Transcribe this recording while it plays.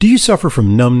you suffer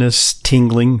from numbness,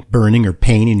 tingling, burning, or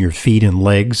pain in your feet and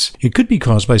legs? It could be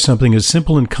caused by something as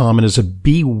simple and common as a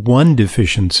B1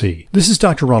 deficiency. This is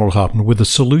Dr. Ronald Hoffman with a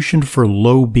solution for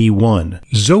low B1,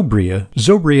 Zobria.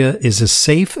 Zobria is a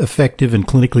safe, effective, and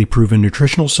clinically proven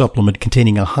nutritional supplement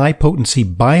containing a high-potency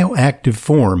bioactive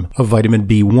form of vitamin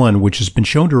B1, which has been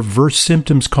shown to reverse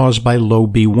symptoms caused by low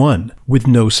B1 with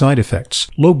no side effects.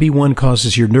 Low B1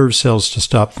 causes your nerve cells to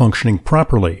stop functioning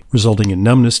properly, resulting in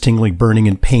numbness, tingling, burning,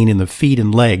 and pain in the feet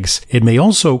and legs. It may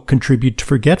also contribute to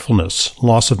forgetfulness,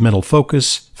 loss of mental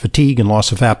focus, fatigue, and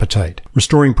loss of appetite.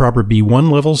 Restoring proper B1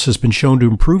 levels has been shown to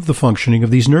improve the functioning of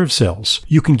these nerve cells.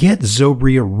 You can get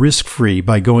Zobria risk-free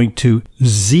by going to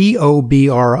zobria.com.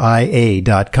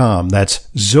 That's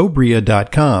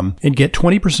zobria.com and get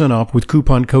 20% off with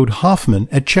coupon code Hoffman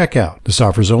at checkout. This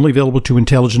offer is only available to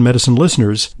Intelligent Medicine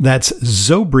listeners. That's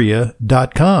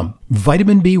zobria.com.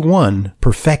 Vitamin B1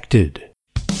 perfected.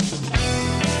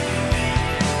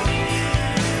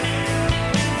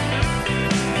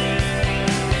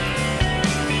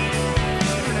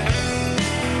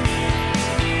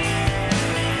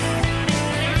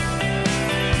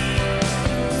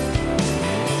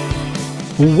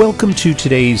 Welcome to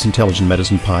today's Intelligent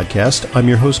Medicine podcast. I'm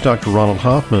your host, Dr. Ronald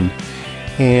Hoffman,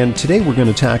 and today we're going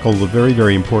to tackle the very,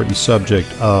 very important subject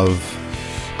of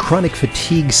chronic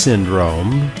fatigue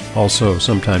syndrome, also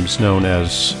sometimes known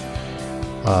as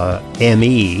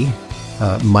ME,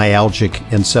 myalgic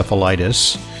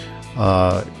encephalitis.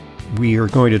 We are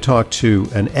going to talk to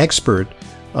an expert.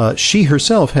 She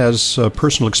herself has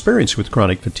personal experience with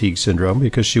chronic fatigue syndrome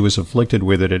because she was afflicted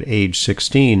with it at age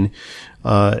 16.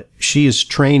 She is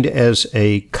trained as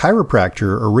a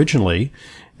chiropractor originally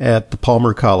at the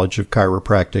Palmer College of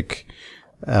Chiropractic,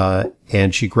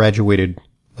 and she graduated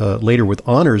later with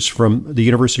honors from the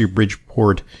University of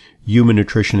Bridgeport Human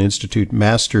Nutrition Institute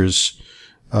Master's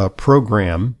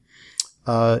program.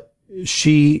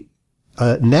 She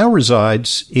now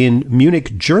resides in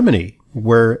Munich, Germany,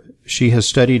 where she has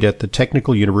studied at the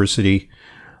Technical University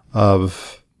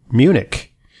of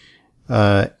Munich.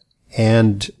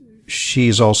 And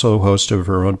she's also host of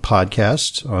her own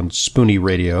podcast on Spoonie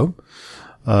Radio.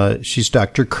 She's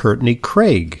Dr. Courtney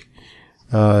Craig.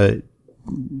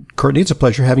 Courtney, it's a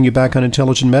pleasure having you back on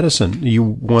Intelligent Medicine. You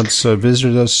once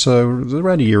visited us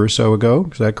around a year or so ago.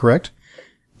 Is that correct?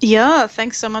 Yeah,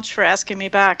 thanks so much for asking me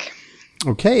back.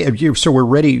 Okay, so we're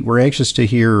ready. We're anxious to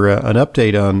hear an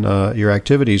update on your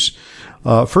activities.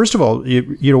 First of all,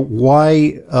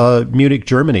 why Munich,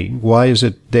 Germany? Why is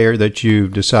it there that you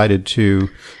decided to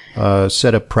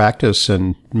set up practice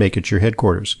and make it your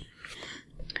headquarters?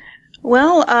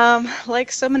 Well,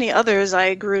 like so many others,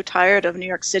 I grew tired of New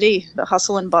York City, the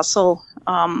hustle and bustle.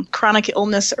 Chronic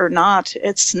illness or not,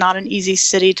 it's not an easy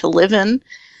city to live in.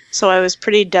 So I was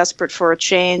pretty desperate for a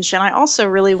change. And I also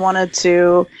really wanted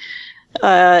to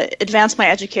advance my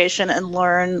education and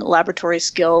learn laboratory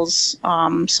skills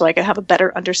so I could have a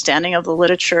better understanding of the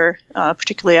literature,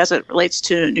 particularly as it relates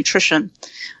to nutrition.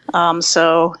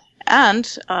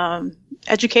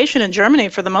 Education in Germany,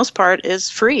 for the most part, is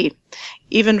free,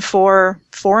 even for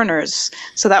foreigners.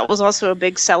 So that was also a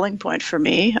big selling point for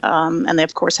me. And they,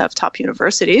 of course, have top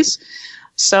universities.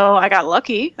 So I got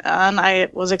lucky, and I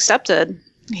was accepted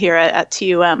here at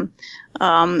TUM.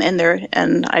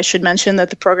 And I should mention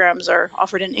that the programs are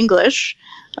offered in English,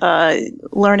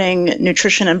 learning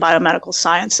nutrition and biomedical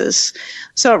sciences.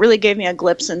 So it really gave me a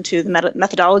glimpse into the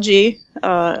methodology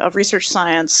of research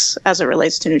science as it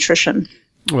relates to nutrition.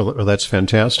 Well, that's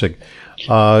fantastic.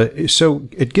 So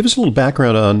it gives us a little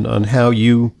background on how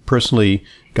you personally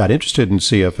got interested in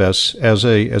CFS as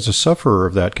a sufferer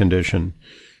of that condition.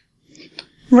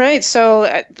 Right.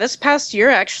 So this past year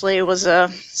actually was a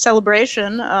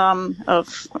celebration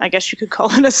of, I guess you could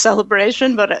call it a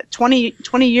celebration, but 20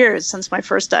 years since my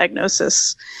first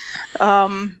diagnosis,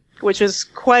 which is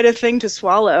quite a thing to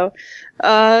swallow.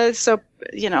 Through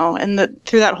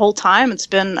that whole time, it's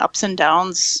been ups and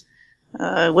downs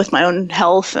with my own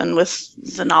health and with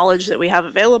the knowledge that we have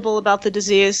available about the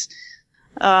disease.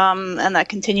 And that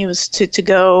continues to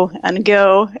go and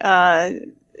go.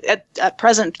 At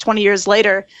present, 20 years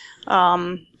later.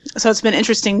 So it's been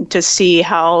interesting to see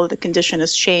how the condition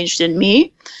has changed in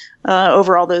me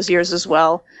over all those years as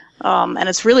well. And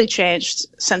it's really changed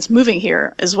since moving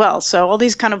here as well. So all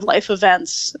these kind of life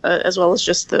events, as well as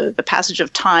just the passage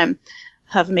of time,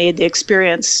 have made the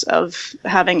experience of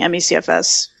having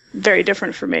ME/CFS very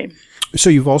different for me. So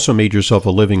you've also made yourself a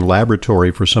living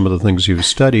laboratory for some of the things you've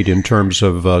studied in terms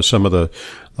of some of the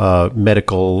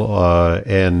medical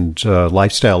and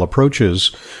lifestyle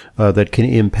approaches that can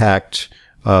impact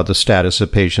the status of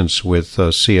patients with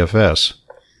CFS.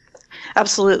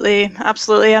 Absolutely.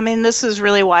 Absolutely. I mean, this is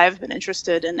really why I've been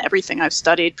interested in everything I've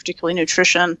studied, particularly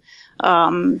nutrition,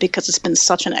 because it's been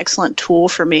such an excellent tool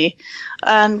for me.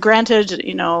 And granted,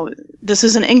 this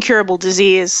is an incurable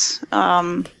disease,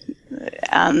 but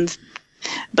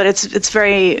it's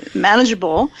very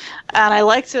manageable. And I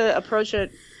like to approach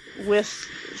it with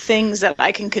things that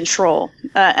I can control.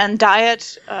 And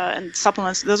diet and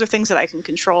supplements, those are things that I can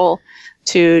control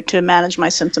to manage my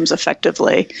symptoms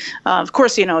effectively. Of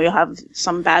course, you'll have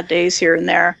some bad days here and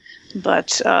there,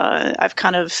 but I've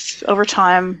kind of over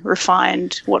time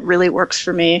refined what really works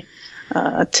for me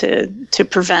to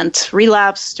prevent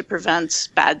relapse, to prevent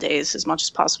bad days as much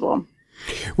as possible.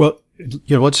 Well,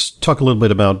 let's talk a little bit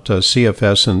about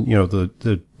CFS and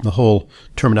the whole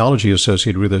terminology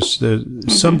associated with this.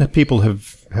 Some people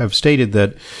have stated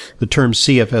that the term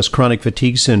CFS, chronic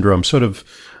fatigue syndrome, sort of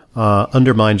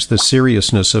undermines the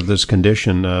seriousness of this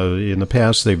condition. In the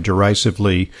past, they've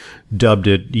derisively dubbed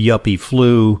it yuppie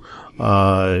flu.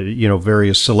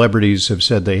 Various celebrities have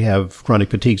said they have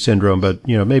chronic fatigue syndrome, but,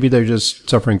 maybe they're just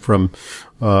suffering from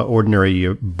ordinary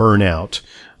burnout.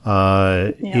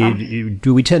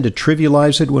 Do we tend to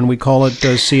trivialize it when we call it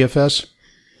CFS?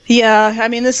 Yeah, I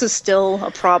mean, this is still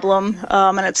a problem,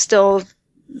 and it's still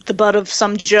the butt of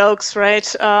some jokes, right?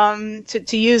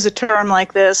 To use a term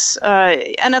like this,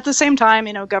 and at the same time,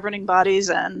 governing bodies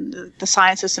and the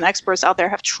scientists and experts out there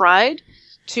have tried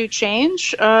to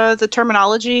change the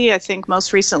terminology. I think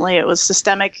most recently it was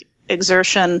systemic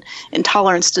exertion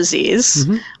intolerance disease,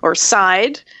 or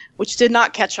SIDE, which did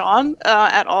not catch on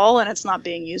at all, and it's not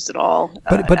being used at all.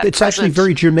 But it's actually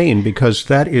very germane, because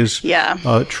that is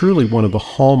truly one of the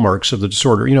hallmarks of the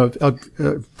disorder.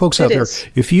 Folks out there,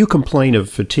 if you complain of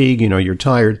fatigue, you're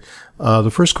tired,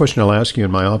 the first question I'll ask you in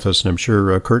my office, and I'm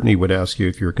sure Courtney would ask you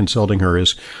if you're consulting her,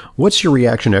 is, what's your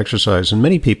reaction to exercise? And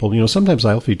many people, sometimes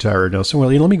I'll feel tired, and I'll say,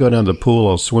 well, let me go down to the pool,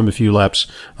 I'll swim a few laps,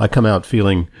 I come out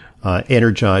feeling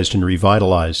energized and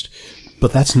revitalized.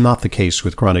 But that's not the case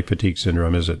with chronic fatigue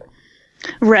syndrome, is it?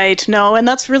 Right. No, and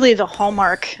that's really the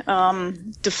hallmark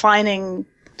defining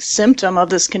symptom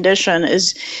of this condition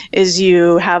is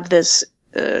you have this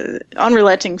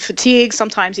unrelenting fatigue,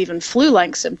 sometimes even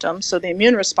flu-like symptoms. So the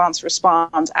immune response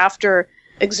responds after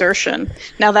exertion.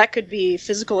 Now that could be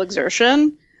physical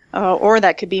exertion, or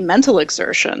that could be mental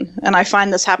exertion. And I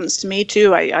find this happens to me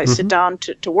too. I sit down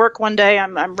to work one day,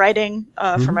 I'm writing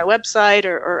for my website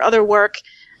or other work,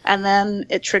 and then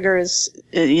it triggers,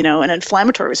 an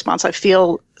inflammatory response. I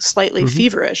feel slightly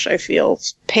feverish. I feel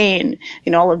pain,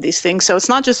 all of these things. So it's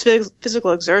not just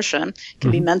physical exertion. It can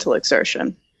be mental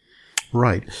exertion.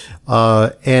 Right.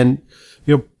 And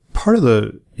part of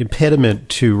the impediment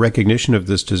to recognition of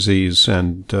this disease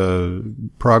and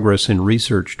progress in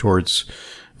research towards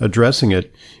addressing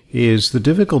it is the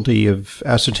difficulty of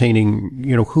ascertaining,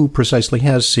 who precisely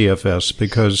has CFS,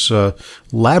 because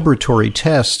laboratory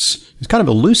tests is kind of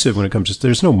elusive when it comes to,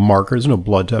 there's no marker, there's no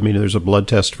blood. There's a blood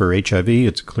test for HIV,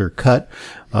 it's clear cut.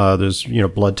 There's,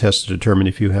 blood tests to determine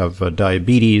if you have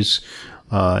diabetes,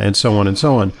 and so on and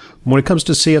so on. When it comes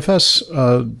to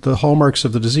CFS, the hallmarks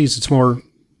of the disease, it's more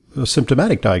a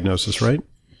symptomatic diagnosis, right?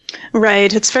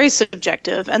 Right. It's very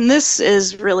subjective. And this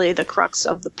is really the crux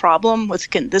of the problem with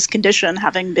this condition,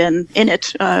 having been in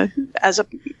it as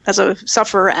a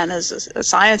sufferer and as a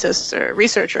scientist or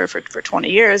researcher for 20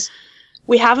 years.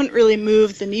 We haven't really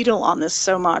moved the needle on this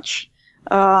so much.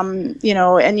 And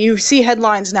you see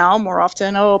headlines now more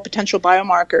often, potential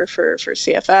biomarker for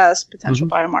CFS, potential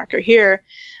biomarker here.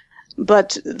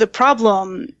 But the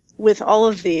problem with all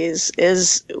of these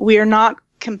is we are not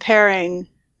comparing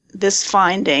this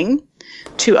finding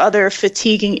to other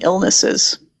fatiguing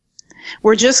illnesses.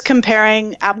 We're just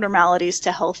comparing abnormalities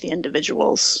to healthy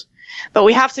individuals. But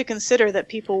we have to consider that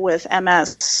people with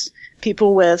MS,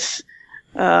 people with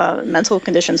mental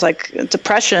conditions like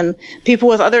depression, people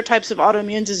with other types of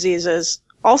autoimmune diseases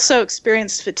also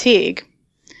experience fatigue.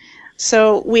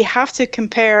 So we have to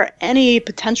compare any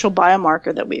potential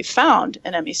biomarker that we've found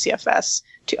in ME/CFS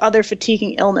to other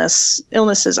fatiguing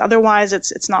illnesses. Otherwise,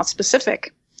 it's not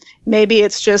specific. Maybe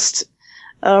it's just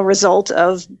a result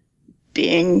of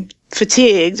being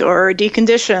fatigued or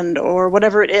deconditioned or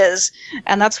whatever it is.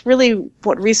 And that's really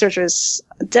what researchers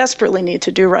desperately need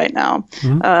to do right now,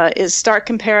 is start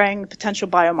comparing potential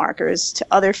biomarkers to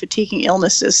other fatiguing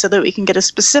illnesses so that we can get as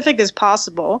specific as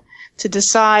possible to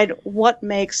decide what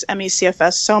makes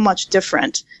ME/CFS so much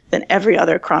different than every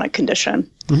other chronic condition.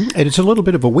 And it's a little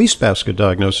bit of a wastebasket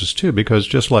diagnosis too, because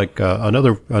just like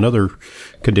another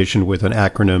condition with an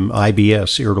acronym,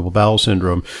 IBS, irritable bowel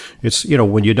syndrome, it's,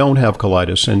 when you don't have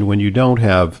colitis and when you don't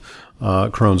have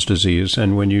Crohn's disease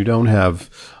and when you don't have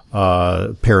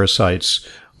parasites,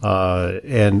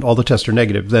 and all the tests are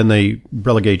negative, then they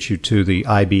relegate you to the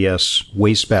IBS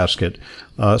wastebasket.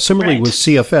 Similarly with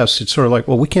CFS, it's sort of like,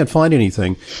 well, we can't find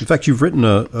anything. In fact, you've written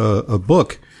a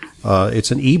book.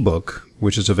 It's an ebook,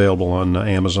 which is available on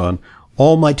Amazon.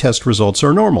 All my test results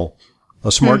are normal.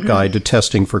 A smart guide to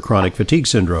testing for chronic fatigue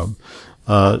syndrome.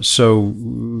 So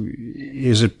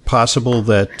is it possible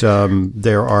that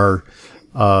there are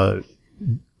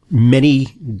many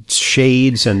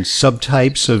shades and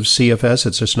subtypes of CFS?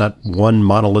 It's just not one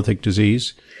monolithic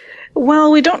disease?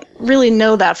 Well, we don't really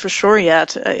know that for sure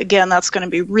yet. Again, that's going to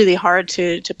be really hard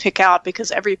to pick out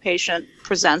because every patient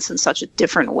presents in such a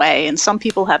different way. And some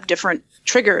people have different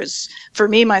triggers. For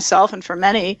me, myself, and for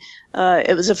many,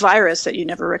 it was a virus that you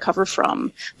never recover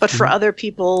from. But for other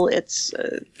people, it's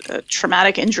a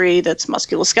traumatic injury that's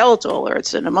musculoskeletal, or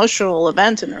it's an emotional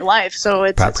event in their life. So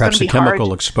it's going to be chemical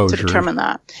hard exposure to determine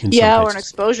that. Yeah, or an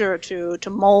exposure to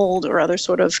mold or other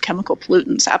sort of chemical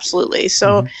pollutants. Absolutely.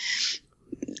 So,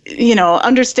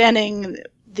 understanding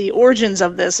the origins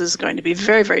of this is going to be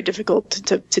very, very difficult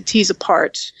to tease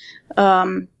apart.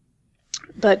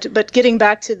 But getting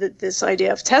back to this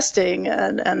idea of testing,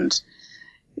 and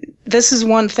this is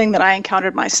one thing that I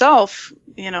encountered myself,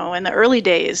 in the early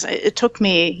days. It took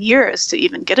me years to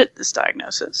even get this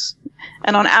diagnosis.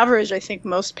 And on average, I think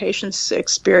most patients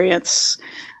experience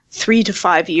 3 to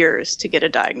 5 years to get a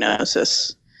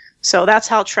diagnosis. So that's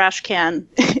how trash can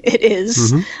it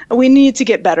is. We need to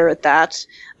get better at that.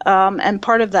 And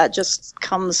part of that just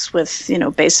comes with,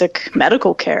 basic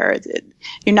medical care.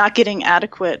 You're not getting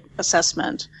adequate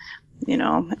assessment,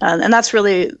 and that's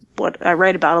really what I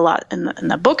write about a lot in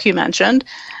the book you mentioned,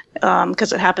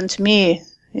 because it happened to me.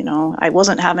 I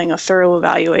wasn't having a thorough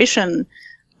evaluation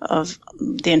of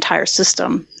the entire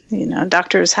system.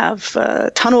 Doctors have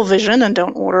tunnel vision and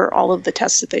don't order all of the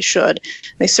tests that they should.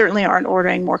 They certainly aren't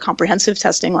ordering more comprehensive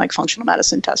testing like functional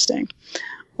medicine testing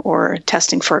or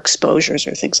testing for exposures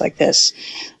or things like this.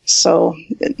 So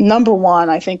number one,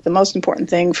 I think the most important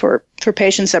thing for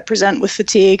patients that present with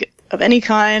fatigue of any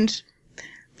kind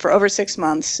for over 6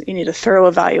 months, you need a thorough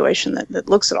evaluation that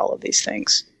looks at all of these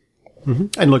things.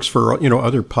 And looks for,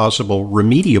 other possible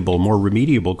more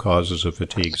remediable causes of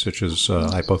fatigue, such as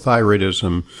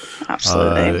hypothyroidism,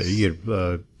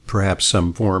 absolutely, perhaps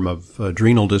some form of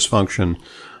adrenal dysfunction,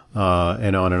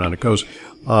 and on it goes.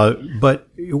 But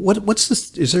what's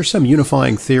this? Is there some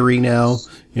unifying theory now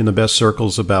in the best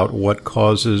circles about what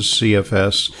causes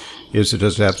CFS? Does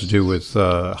it have to do with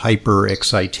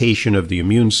hyperexcitation of the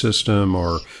immune system,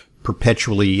 or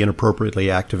perpetually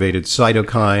inappropriately activated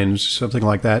cytokines, something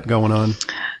like that going on?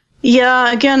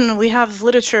 Yeah, again, we have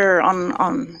literature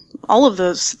on all of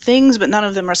those things, but none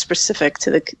of them are specific to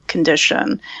the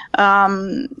condition.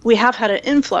 We have had an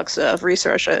influx of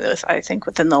research, I think,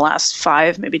 within the last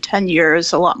 5, maybe 10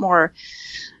 years. A lot more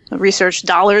research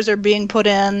dollars are being put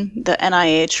in. The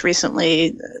NIH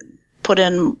recently put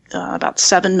in about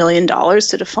 $7 million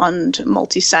to fund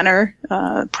multi-center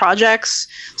projects.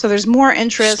 So there's more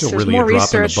interest. Still there's really more a drop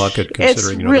research. in the bucket,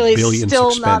 considering it's really the billions still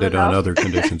expended on other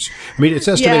conditions. I mean, it's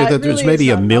estimated that there's really maybe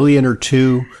a million enough. or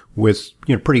two with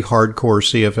pretty hardcore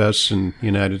CFS in the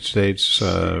United States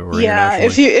or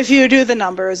internationally. if you do the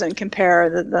numbers and compare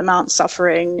the amount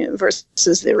suffering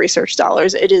versus the research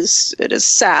dollars, it is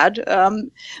sad.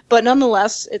 But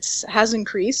nonetheless, it has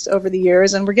increased over the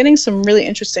years, and we're getting some really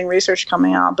interesting research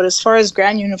coming out. But as far as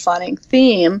grand unifying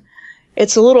theme,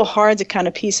 it's a little hard to kind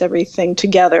of piece everything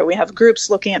together. We have groups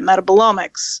looking at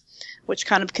metabolomics, which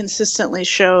kind of consistently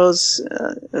shows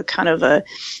a kind of a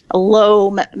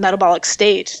low metabolic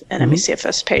state in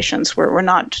ME/CFS patients, where we're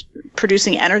not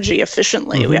producing energy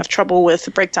efficiently. We have trouble with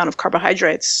the breakdown of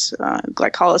carbohydrates.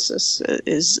 Glycolysis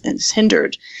is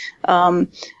hindered.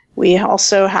 We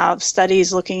also have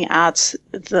studies looking at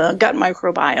the gut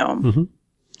microbiome.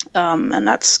 And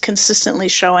that's consistently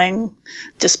showing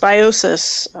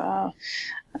dysbiosis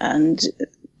and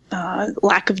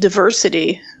lack of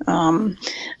diversity.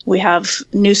 We have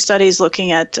new studies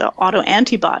looking at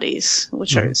autoantibodies,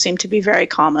 which seem to be very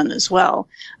common as well.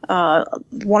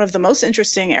 One of the most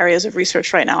interesting areas of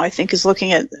research right now, I think, is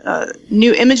looking at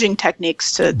new imaging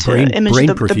techniques to image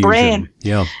the brain.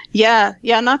 Yeah,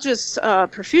 not just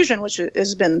perfusion, which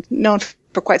has been known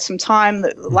for quite some time,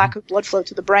 the lack of blood flow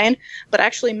to the brain, but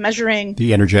actually measuring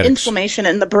the energetics, inflammation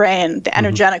in the brain, the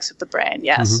energetics of the brain.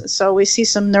 Yes. So we see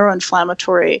some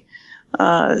neuroinflammatory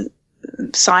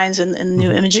signs in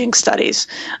new imaging studies.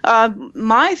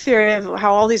 My theory of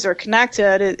how all these are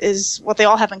connected is what they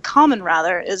all have in common,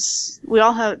 rather, is they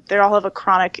all have a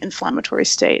chronic inflammatory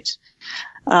state,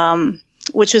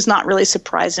 which is not really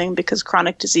surprising because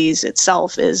chronic disease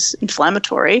itself is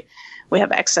inflammatory. we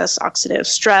have excess oxidative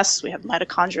stress, we have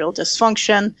mitochondrial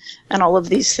dysfunction, and all of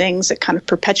these things that kind of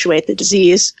perpetuate the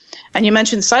disease. And you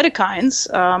mentioned cytokines,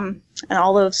 and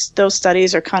all of those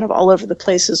studies are kind of all over the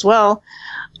place as well.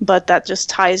 But that just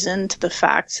ties into the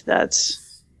fact that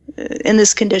in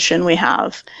this condition we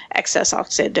have excess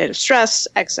oxidative stress,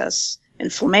 excess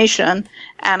inflammation,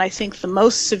 and I think the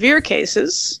most severe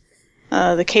cases,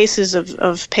 the cases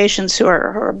of patients who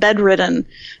are bedridden,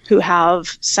 who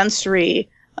have sensory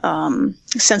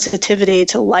sensitivity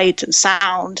to light and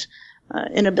sound,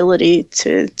 inability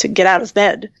to get out of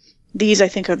bed. These, I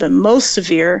think, are the most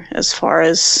severe as far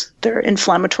as their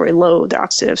inflammatory load, their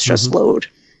oxidative stress load.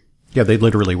 Yeah, they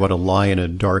literally want to lie in a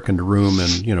darkened room,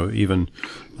 and even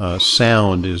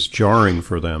sound is jarring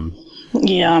for them.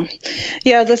 Yeah.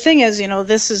 The thing is,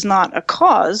 this is not a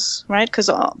cause, right? Because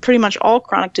pretty much all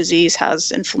chronic disease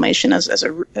has inflammation as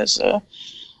a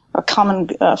common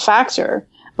factor.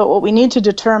 But what we need to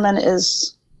determine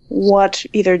is what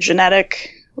either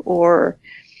genetic or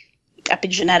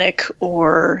epigenetic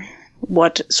or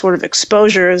what sort of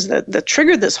exposures that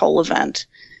triggered this whole event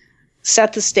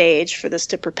set the stage for this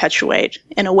to perpetuate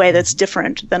in a way that's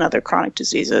different than other chronic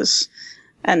diseases.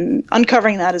 And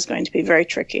uncovering that is going to be very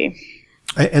tricky.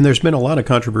 And there's been a lot of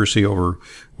controversy over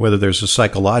whether there's a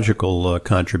psychological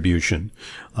contribution.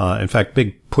 In fact,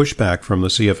 big pushback from the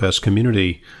CFS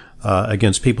community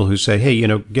against people who say, hey,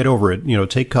 get over it.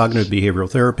 Take cognitive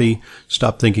behavioral therapy.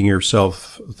 Stop thinking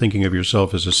of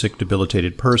yourself as a sick,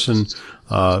 debilitated person.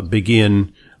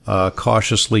 Begin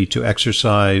cautiously to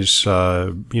exercise.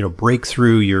 Break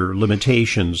through your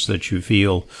limitations that you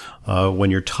feel when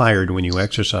you're tired when you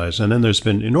exercise. And then there's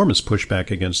been enormous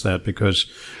pushback against that because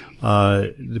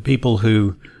the people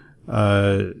who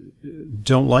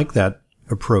don't like that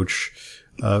approach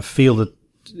feel that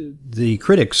the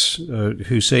critics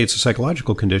who say it's a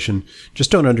psychological condition just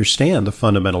don't understand the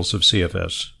fundamentals of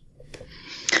CFS.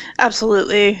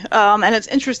 Absolutely. And it's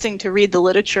interesting to read the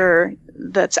literature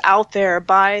that's out there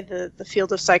by the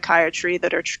field of psychiatry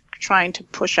that are trying to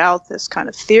push out this kind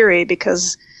of theory,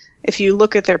 because if you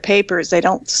look at their papers, they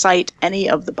don't cite any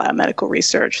of the biomedical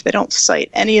research. They don't cite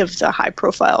any of the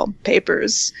high-profile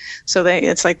papers. So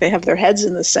it's like they have their heads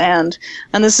in the sand.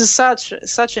 And this is such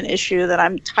an issue that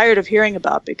I'm tired of hearing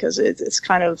about, because it's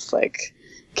kind of like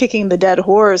kicking the dead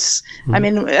horse. Mm-hmm. I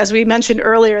mean, as we mentioned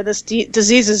earlier, this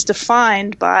disease is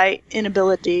defined by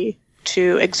inability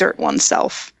to exert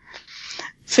oneself,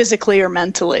 physically or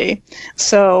mentally.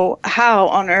 So how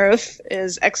on earth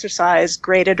is exercise,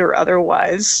 graded or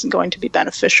otherwise, going to be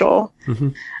beneficial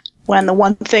when the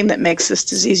one thing that makes this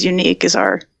disease unique is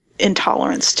our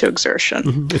intolerance to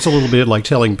exertion? It's a little bit like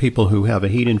telling people who have a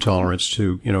heat intolerance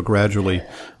to, gradually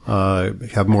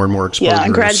have more and more exposure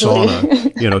to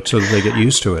sauna, so that they get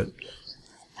used to it.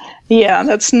 Yeah,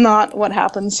 that's not what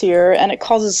happens here, and it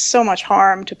causes so much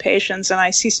harm to patients, and I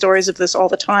see stories of this all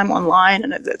the time online,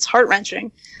 and it's heart-wrenching.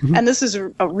 And this is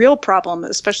a real problem,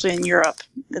 especially in Europe.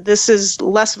 This is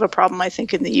less of a problem, I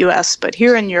think, in the U.S., but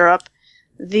here in Europe,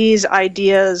 these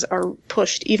ideas are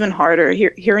pushed even harder.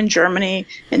 Here in Germany,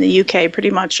 in the U.K., pretty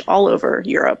much all over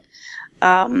Europe.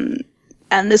 And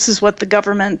this is what the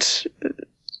government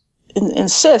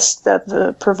insists that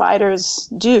the providers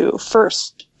do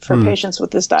first for patients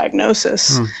with this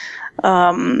diagnosis,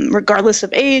 regardless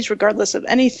of age, regardless of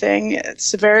anything,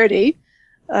 severity.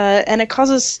 And it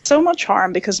causes so much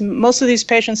harm because most of these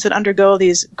patients that undergo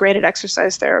these graded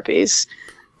exercise therapies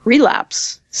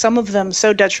relapse, some of them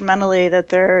so detrimentally that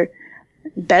they're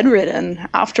bedridden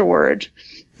afterward.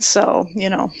 So,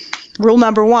 rule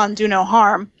number one, do no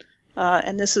harm.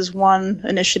 And this is one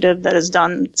initiative that has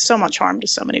done so much harm to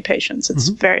so many patients. It's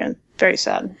very, very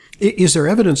sad. Is there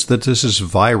evidence that this is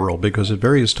viral? Because at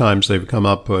various times they've come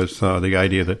up with the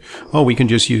idea that, we can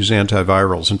just use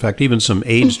antivirals. In fact, even some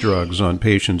AIDS drugs on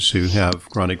patients who have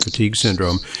chronic fatigue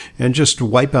syndrome, and just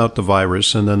wipe out the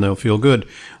virus and then they'll feel good.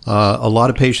 A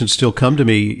lot of patients still come to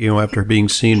me, after being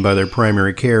seen by their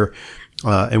primary care.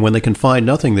 And when they can find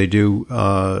nothing, they do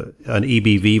an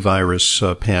EBV virus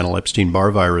panel,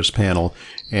 Epstein-Barr virus panel,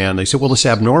 and they say, well, it's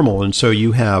abnormal, and so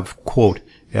you have, quote,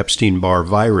 Epstein-Barr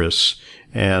virus,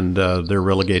 and they're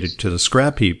relegated to the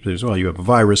scrap heap. There's, you have a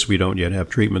virus, we don't yet have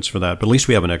treatments for that, but at least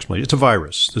we have an explanation. It's a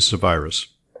virus. This is a virus.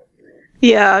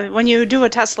 Yeah, when you do a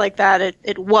test like that,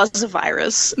 it was a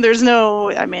virus. There's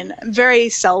very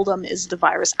seldom is the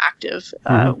virus active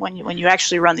when you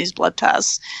actually run these blood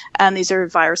tests. And these are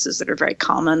viruses that are very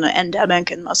common, endemic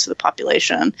in most of the if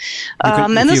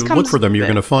you look for them, you're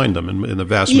going to find them in the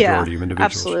vast majority of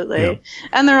individuals. Absolutely. Yeah.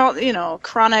 And they're all,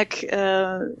 chronic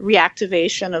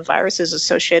reactivation of viruses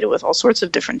associated with all sorts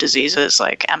of different diseases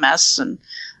like MS and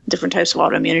different types of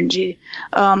autoimmunity.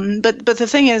 But the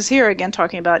thing is here, again,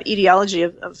 talking about etiology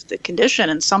of the condition,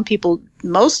 and some people,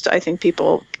 I think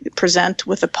people present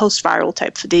with a post-viral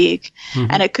type fatigue.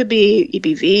 Mm-hmm. And it could be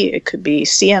EBV, it could be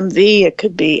CMV, it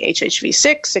could be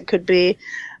HHV6, it could be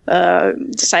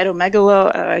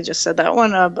cytomegalo, I just said that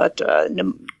one, but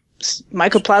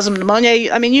mycoplasma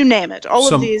pneumonia, I mean, you name it.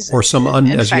 All of these. Or some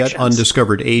as yet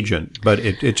undiscovered agent, but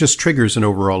it just triggers an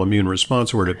overall immune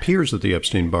response where it appears that the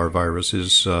Epstein-Barr virus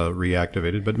is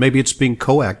reactivated, but maybe it's being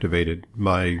co-activated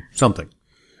by something.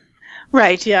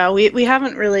 Right, yeah. We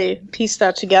haven't really pieced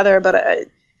that together, but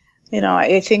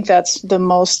I think that's the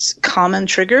most common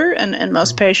trigger in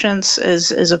most patients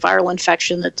is a viral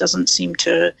infection that doesn't seem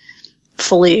to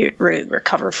fully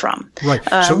recover from. Right.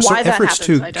 Why that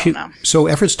happens, I don't know. So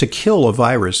efforts to kill a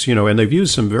virus, and they've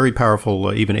used some very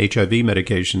powerful, even HIV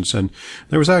medications. And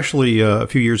there was actually a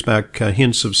few years back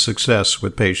hints of success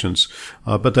with patients,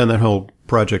 but then that whole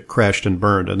project crashed and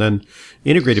burned. And then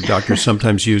integrative doctors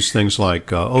sometimes use things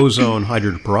like ozone,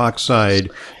 hydrogen peroxide,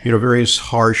 various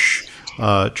harsh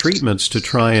treatments to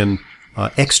try and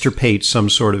extirpate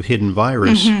some sort of hidden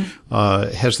virus.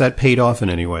 Mm-hmm. Has that paid off in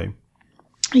any way?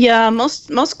 Yeah, most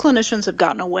clinicians have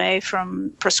gotten away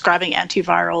from prescribing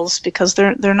antivirals because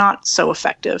they're not so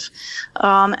effective.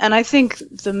 And I think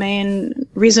the main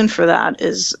reason for that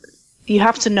is you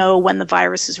have to know when the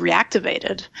virus is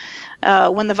reactivated.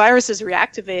 When the virus is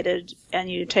reactivated and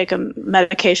you take a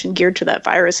medication geared to that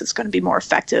virus, it's going to be more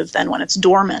effective than when it's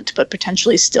dormant, but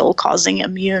potentially still causing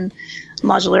immune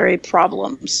modulatory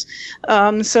problems.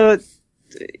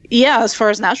 Yeah, as far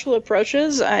as natural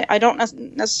approaches, I don't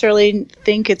necessarily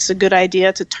think it's a good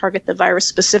idea to target the virus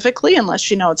specifically unless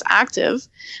you know it's active,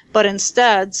 but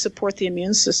instead support the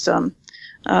immune system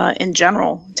in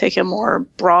general, take a more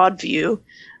broad view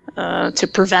to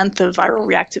prevent the viral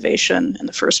reactivation in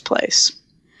the first place.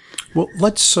 Well,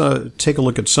 let's take a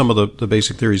look at some of the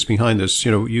basic theories behind this.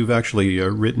 You've actually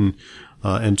written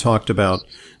and talked about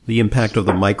the impact of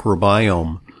the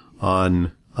microbiome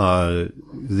on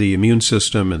the immune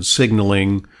system and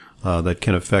signaling that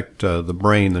can affect the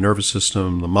brain, the nervous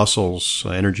system, the muscles,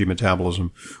 energy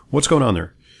metabolism. What's going on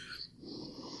there?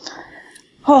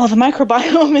 Oh, the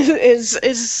microbiome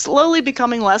is slowly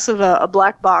becoming less of a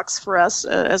black box for us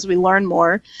as we learn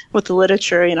more with the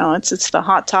literature. It's the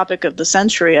hot topic of the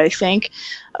century, I think.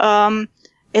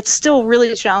 It's still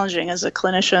really challenging as a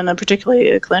clinician, and particularly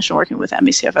a clinician working with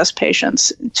ME/CFS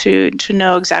patients, to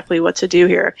know exactly what to do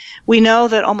here. We know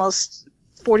that almost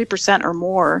 40% or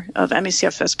more of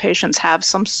ME/CFS patients have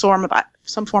some form of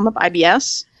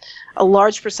IBS. A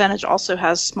large percentage also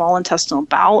has small intestinal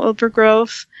bowel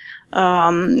overgrowth.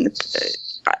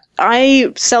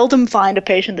 I seldom find a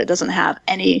patient that doesn't have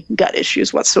any gut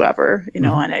issues whatsoever, and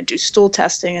I do stool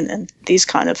testing and these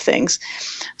kind of things.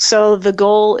 So the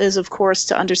goal is, of course,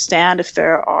 to understand if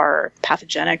there are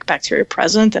pathogenic bacteria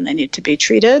present and they need to be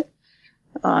treated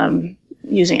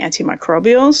using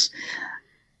antimicrobials.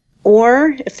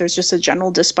 Or if there's just a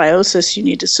general dysbiosis, you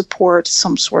need to support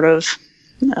some sort of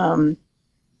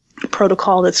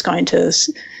protocol that's going to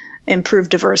improve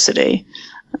diversity.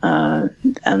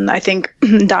 And I think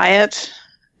diet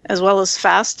as well as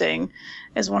fasting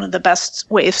is one of the best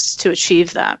ways to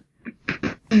achieve that.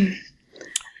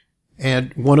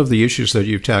 And one of the issues that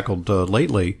you've tackled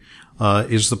lately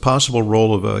is the possible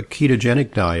role of a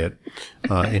ketogenic diet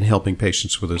in helping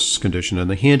patients with this condition. And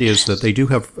the hint is that they do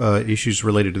have issues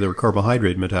related to their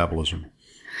carbohydrate metabolism.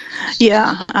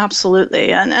 Yeah,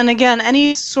 absolutely. And again,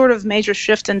 any sort of major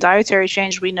shift in dietary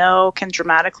change we know can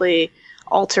dramatically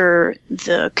alter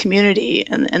the community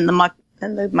and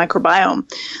the microbiome.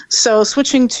 So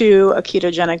switching to a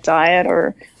ketogenic diet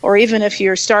or even if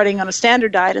you're starting on a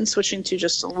standard diet and switching to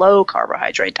just a low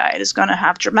carbohydrate diet is going to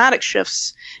have dramatic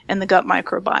shifts in the gut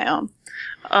microbiome.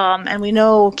 And we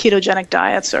know ketogenic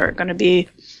diets are going to be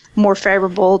more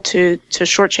favorable to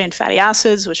short-chain fatty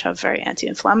acids, which have very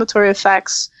anti-inflammatory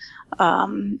effects.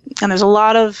 And there's a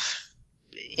lot of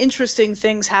interesting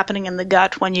things happening in the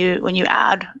gut when you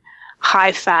add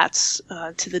high fats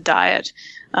to the diet,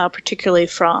 particularly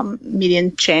from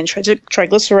medium chain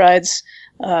triglycerides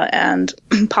and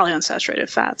polyunsaturated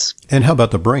fats. And how about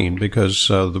the brain? Because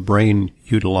the brain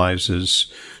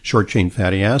utilizes short-chain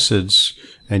fatty acids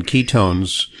and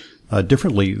ketones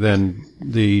differently than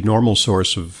the normal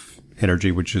source of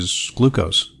energy, which is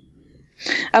glucose.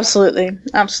 Absolutely.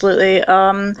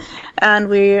 And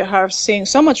we are seeing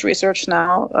so much research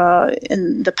now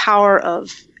in the power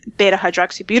of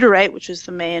beta-hydroxybutyrate, which is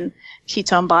the main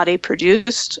ketone body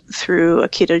produced through a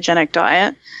ketogenic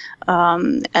diet.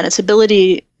 And its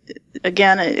ability,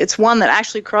 again, it's one that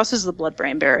actually crosses the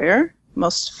blood-brain barrier,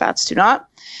 Most fats do not.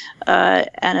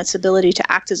 And its ability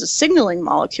to act as a signaling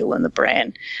molecule in the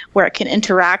brain, where it can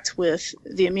interact with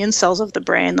the immune cells of the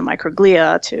brain, the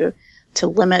microglia, to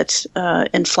limit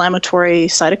inflammatory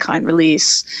cytokine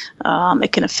release.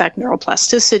 It can affect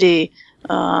neuroplasticity,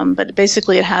 but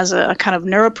basically it has a kind of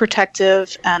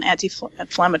neuroprotective and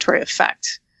anti-inflammatory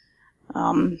effect,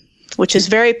 which is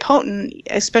very potent,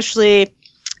 especially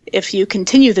if you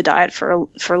continue the diet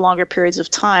for longer periods of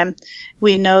time.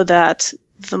 We know that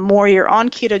the more you're on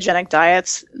ketogenic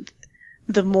diets,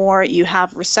 the more you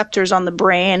have receptors on the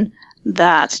brain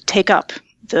that take up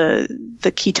the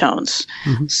ketones.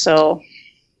 Mm-hmm. So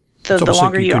the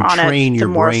longer like you're on it, the more train your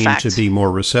brain effect. to be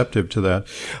more receptive to that.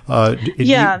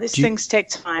 These things take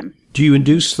time. Do you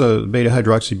induce the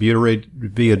beta-hydroxybutyrate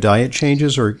via diet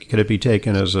changes, or can it be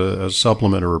taken as a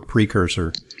supplement or a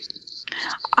precursor?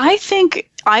 I think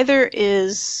either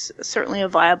is certainly a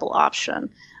viable option.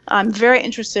 I'm very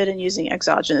interested in using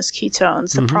exogenous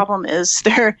ketones. The problem is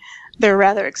they're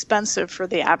rather expensive for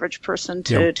the average person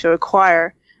to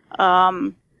acquire.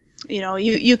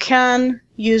 You can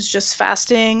use just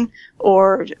fasting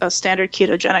or a standard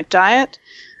ketogenic diet,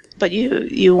 but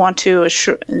you want to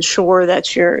ensure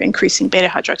that you're increasing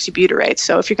beta-hydroxybutyrate.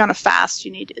 So if you're going to fast,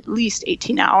 you need at least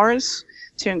 18 hours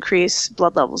to increase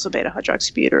blood levels of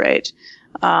beta-hydroxybutyrate.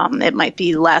 It might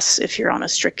be less if you're on a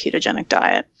strict ketogenic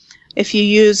diet. If you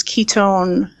use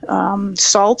ketone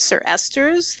salts or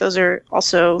esters, those are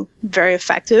also very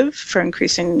effective for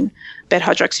increasing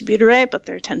beta-hydroxybutyrate, but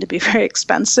they tend to be very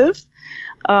expensive.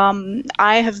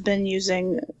 I have been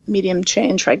using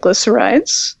medium-chain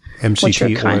triglycerides.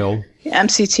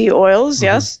 MCT oils,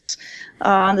 yes.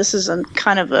 This is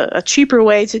kind of a cheaper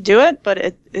way to do it, but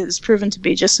it is proven to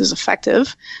be just as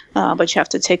effective, but you have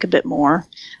to take a bit more.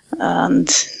 And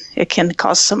it can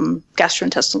cause some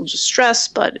gastrointestinal distress,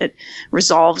 but it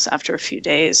resolves after a few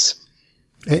days.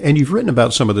 And you've written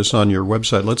about some of this on your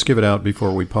website. Let's give it out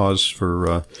before we pause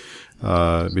for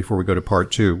before we go to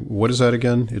part 2. What is that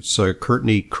again? It's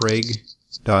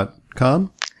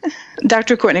CourtneyCraig.com?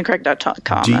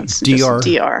 drcourtneycraig.com.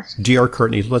 Dr.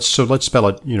 Courtney. Let's spell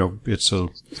it. It's a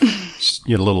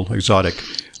little exotic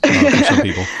for some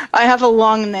people. I have a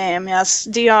long name. Yes,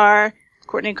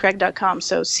 drcourtneycraig.com.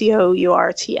 So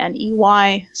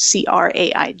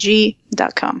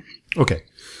CourtneyCraig.com. Okay,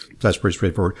 that's pretty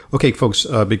straightforward. Okay, folks,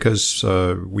 because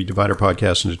we divide our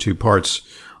podcast into 2 parts,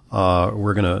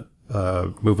 we're going to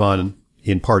move on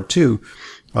in part 2.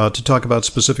 To talk about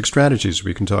specific strategies.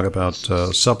 We can talk about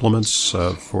supplements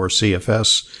for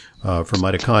CFS, for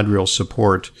mitochondrial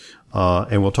support,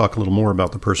 and we'll talk a little more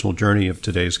about the personal journey of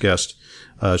today's guest.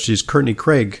 She's Courtney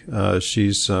Craig.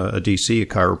 She's a DC, a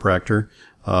chiropractor,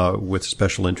 with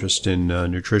special interest in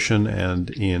nutrition and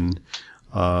in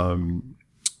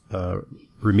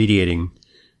remediating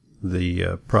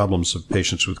the problems of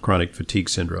patients with chronic fatigue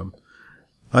syndrome.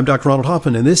 I'm Dr. Ronald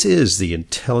Hoffman, and this is the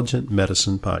Intelligent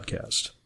Medicine Podcast.